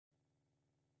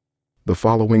The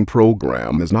following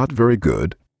program is not very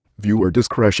good. Viewer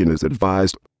discretion is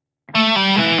advised.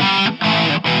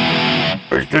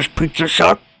 Is this Pizza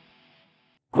Shack?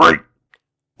 Great.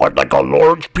 I'd like a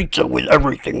large pizza with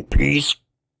everything, please.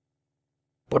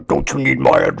 But don't you need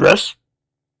my address?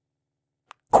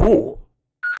 Cool.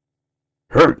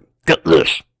 Hey, get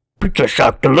this. Pizza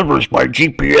Shack delivers by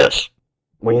GPS.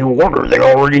 When you order, they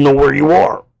already know where you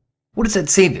are. What does that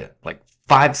save you? Like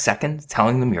 5 seconds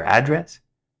telling them your address?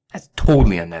 That's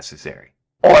totally unnecessary.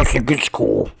 Oh, I think it's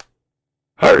cool.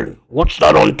 Hey, what's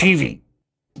that on TV?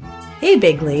 Hey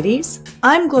big ladies,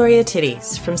 I'm Gloria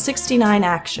Titties from 69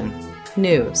 Action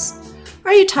News.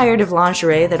 Are you tired of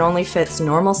lingerie that only fits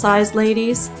normal-sized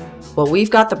ladies? Well,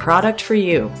 we've got the product for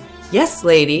you. Yes,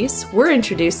 ladies, we're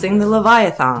introducing the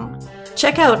Leviathan.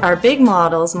 Check out our big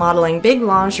models modeling big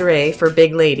lingerie for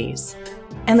big ladies.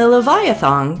 And the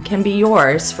Leviathan can be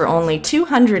yours for only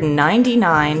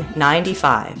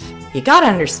 $299.95. You gotta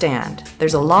understand,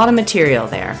 there's a lot of material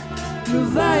there.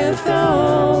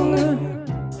 Leviathan,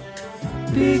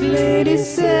 big lady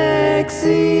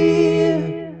sexy.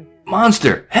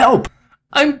 Monster, help!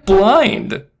 I'm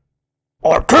blind!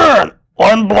 I can't!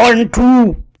 I'm blind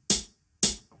too!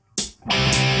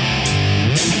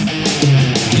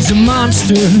 He's a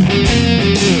monster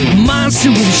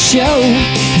with a show.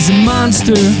 He's a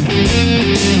monster,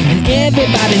 and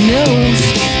everybody knows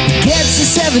he gets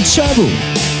himself in trouble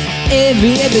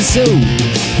every episode.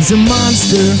 He's a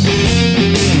monster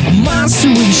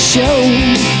with a show.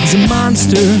 He's a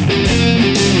monster,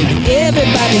 and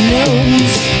everybody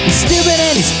knows he's stupid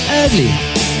and he's ugly,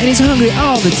 and he's hungry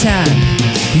all the time.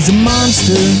 He's a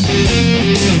monster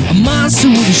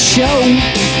with a show.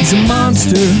 He's a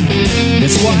monster,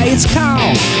 that's why it's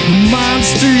called the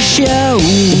Monster Show.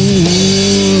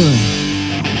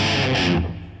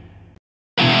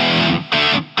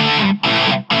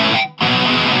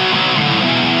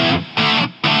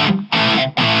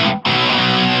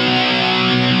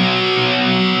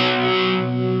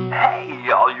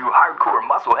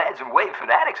 Muscleheads and wave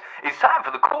fanatics, it's time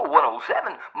for the Cool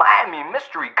 107 Miami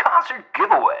Mystery Concert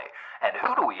Giveaway. And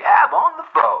who do we have on the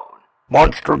phone?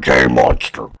 Monster J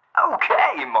Monster.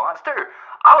 Okay, Monster.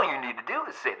 All you need to do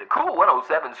is say the Cool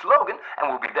 107 slogan,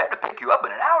 and we'll be there to pick you up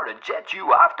in an hour to jet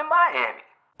you off to Miami.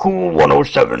 Cool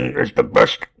 107 is the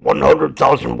best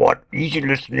 100,000 watt easy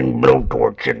listening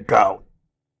blowtorch in town.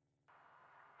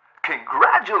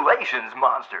 Congratulations,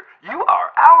 Monster. You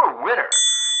are our winner.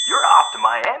 You're off to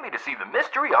Miami to see the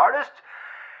mystery artist,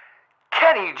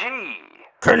 Kenny G.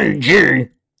 Kenny G?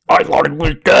 I thought he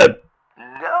was dead.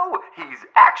 No, he's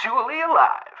actually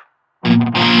alive.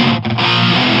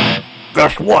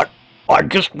 Guess what? I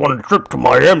just won a trip to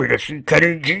Miami to see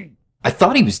Kenny G. I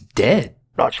thought he was dead.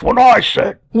 That's what I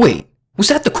said. Wait, was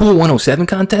that the Cool 107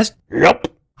 contest? Yep.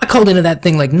 I called into that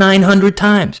thing like 900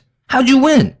 times. How'd you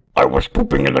win? I was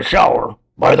pooping in the shower.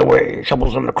 By the way,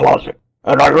 someone's in the closet.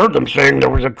 And I heard them saying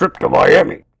there was a trip to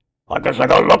Miami. I guess I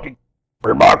got lucky.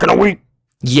 Be back in a week.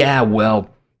 Yeah, well,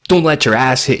 don't let your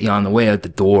ass hit you on the way out the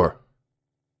door.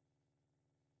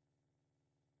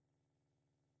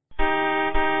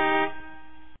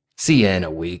 See ya in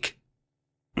a week.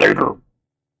 Later.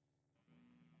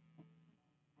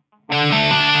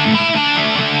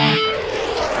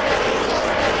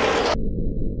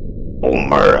 Oh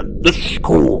man, this is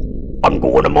cool. I'm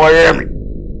going to Miami.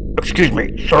 Excuse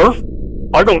me, sir?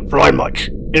 I don't fly much.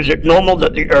 Is it normal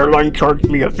that the airline charged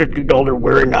me a $50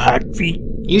 wearing a hat fee?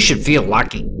 You should feel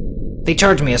lucky. They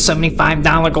charged me a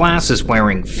 $75 glasses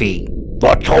wearing fee.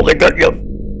 That's how they get you.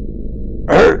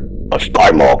 Hey, a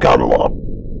Sky Mall catalog.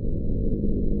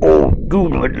 Oh,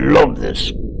 dude would love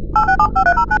this.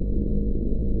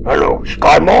 Hello,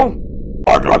 Sky Mall?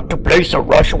 I'd like to place a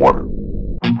rush order.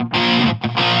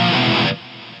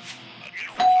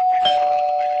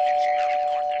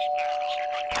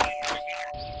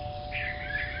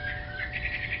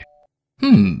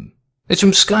 It's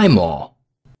from Sky Mall.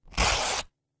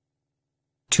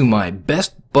 To my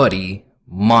best buddy,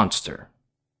 Monster.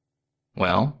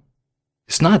 Well,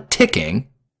 it's not ticking.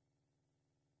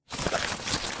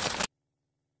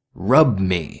 Rub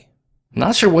me.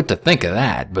 Not sure what to think of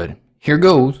that, but here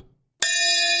goes.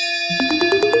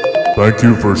 Thank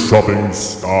you for shopping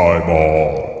Sky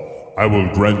Mall. I will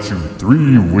grant you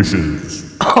 3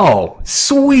 wishes. Oh,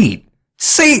 sweet!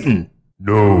 Satan!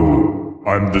 No.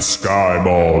 I'm the Sky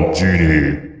Mall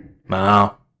Genie.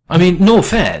 No, I mean, no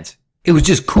offense. It was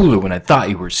just cooler when I thought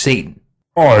you were Satan.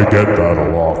 I get that a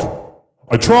lot.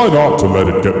 I try not to let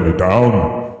it get me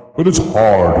down, but it's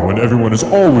hard when everyone is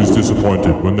always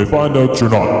disappointed when they find out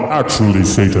you're not actually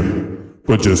Satan,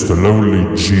 but just a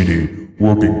lonely genie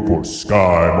working for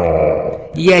Sky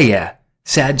Mall. Yeah.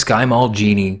 Sad Sky Mall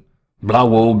Genie. Blah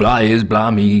woe, blah is,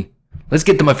 blah me. Let's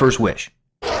get to my first wish.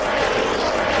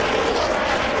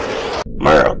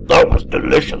 Man, that was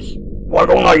delicious. Why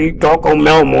don't I eat Taco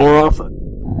Bell more often?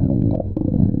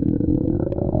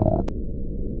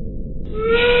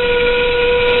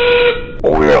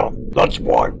 Oh yeah, that's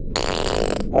why.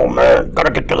 Oh man,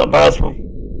 gotta get to the bathroom.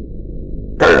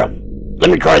 Damn, let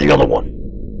me try the other one.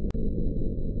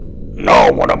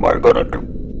 Now what am I gonna do?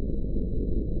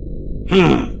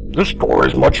 This store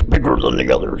is much bigger than the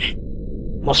others.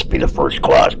 Must be the first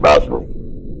class bathroom.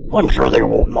 I'm sure they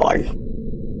won't mind.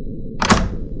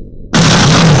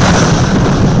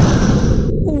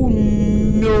 Oh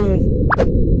no.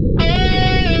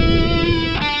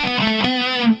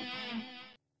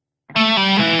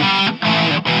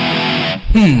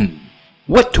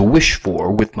 What to wish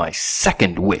for with my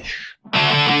second wish?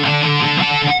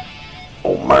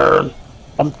 Oh man,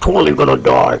 I'm totally gonna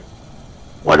die.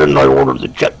 Why didn't I order the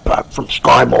jetpack from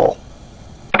Sky Mall?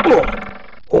 Oh,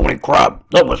 holy crap,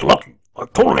 that was lucky. I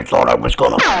totally thought I was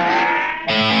gonna...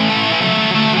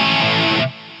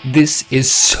 This is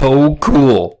so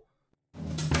cool.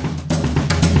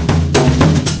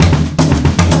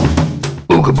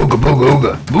 Ooga booga booga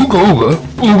ooga, booga ooga,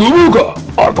 ooga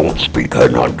ooga. I don't speak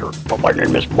Headhunter, but my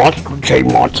name is Monster J.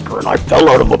 Monster and I fell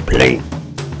out of a plane.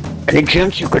 Any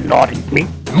chance you could not eat me?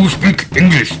 You speak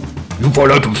English. You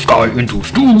fall out of sky into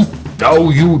stew. Now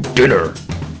you dinner.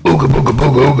 Ooga booga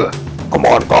booga ooga. Come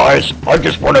on guys, I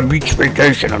just went a beach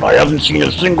vacation and I haven't seen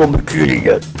a single bikini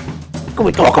yet. Can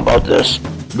we talk about this?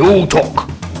 No talk.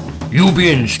 You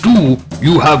being stew,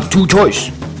 you have two choice.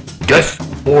 Death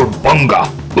or bunga.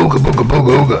 Ooga booga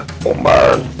booga ooga. Oh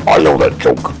man, I know that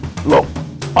joke. Look,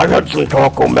 I had some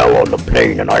Taco Bell on the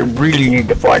plane and I really need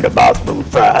to find a bathroom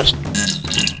fast.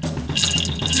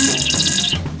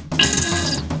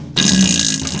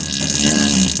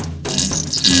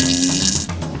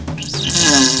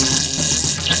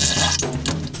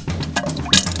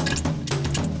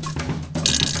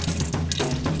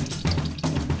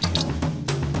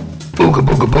 Ooga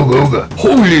booga booga ooga.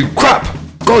 Holy crap!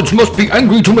 Gods must be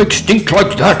angry to make stink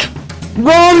like that.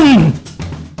 Run!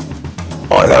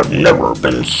 I have never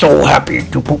been so happy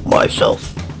to poop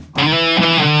myself.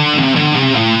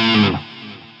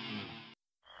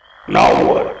 Now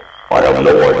what? I have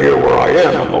no idea where I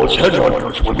am and those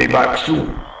headhunters will be back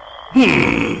soon.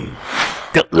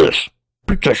 Get this.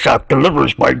 Pizza Shack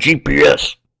delivers by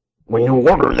GPS. When you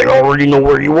order, they already know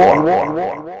where you are.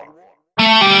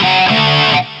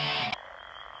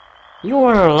 You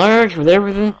order a large with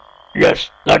everything?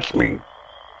 Yes, that's me.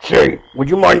 Say, would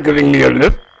you mind giving me a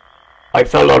lift? I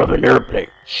fell out of an airplane.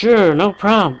 Sure, no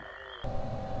problem.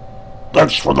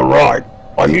 Thanks for the ride.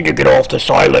 I need to get off this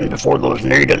island before those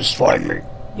natives find me.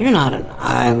 You're not an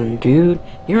island, dude.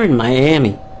 You're in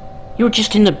Miami. You were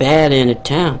just in the bad end of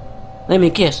town. Let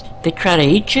me guess, they try to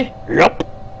eat you? Yup.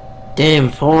 Damn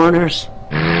foreigners.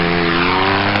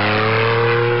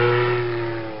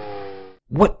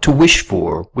 What to wish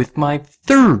for with my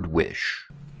third wish?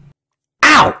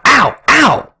 Ow! Ow!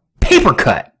 Ow! Paper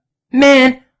cut!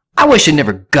 Man, I wish I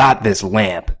never got this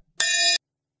lamp.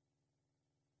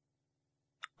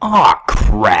 Aw,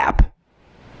 crap.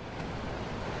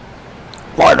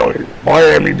 Finally,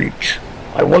 Miami Beach.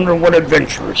 I wonder what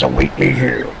adventures await me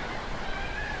here.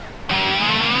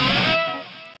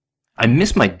 I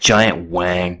miss my giant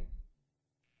wang.